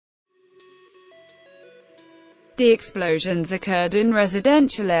The explosions occurred in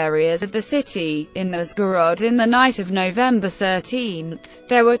residential areas of the city. In Uzhgorod in the night of November 13,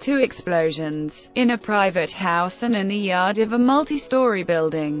 there were 2 explosions, in a private house and in the yard of a multi-story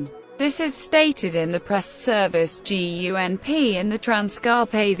building. This is stated in the press service GUNP in the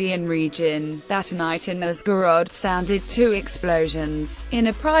Transcarpathian region. That night in Uzhgorod sounded 2 explosions, in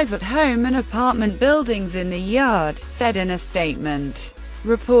a private home and apartment buildings in the yard, said in a statement.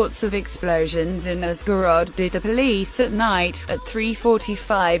 Reports of explosions in Uzhgorod did the police at night, at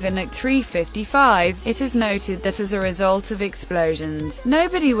 3:45 and at 3:55. It is noted that as a result of explosions,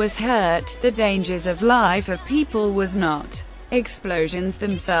 nobody was hurt. The dangers of life of people was not. Explosions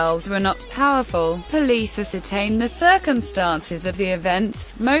themselves were not powerful. Police ascertain the circumstances of the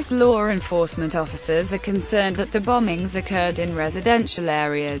events. Most law enforcement officers are concerned that the bombings occurred in residential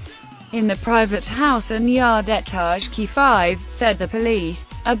areas. In the private house and yard etazhki 5, said the police.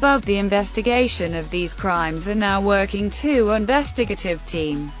 Above the investigation of these crimes are now working 2 investigative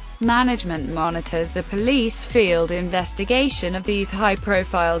team. Management monitors the police field investigation of these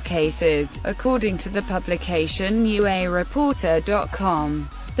high-profile cases, according to the publication UAReporter.com.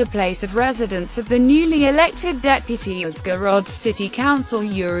 The place of residence of the newly elected deputy Uzhgorod City Council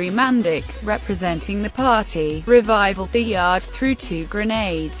Yuri Mandik, representing the party, revivaled the yard through 2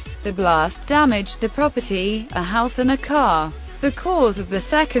 grenades. The blast damaged the property, a house and a car. The cause of the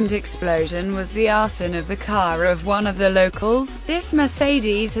second explosion was the arson of the car of one of the locals. This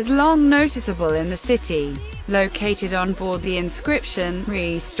Mercedes is long noticeable in the city. Located on board the inscription,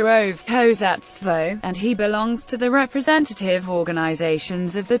 Restrov Kozatstvo, and he belongs to the representative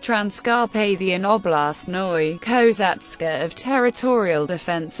organizations of the Transcarpathian Oblastnoy Kozatska of Territorial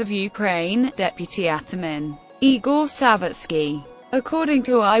Defense of Ukraine, Deputy Ataman Igor Savatsky. According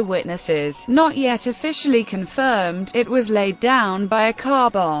to eyewitnesses, not yet officially confirmed, it was laid down by a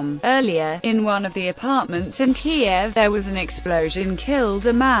car bomb. Earlier, in one of the apartments in Kiev, there was an explosion killed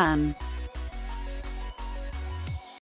a man.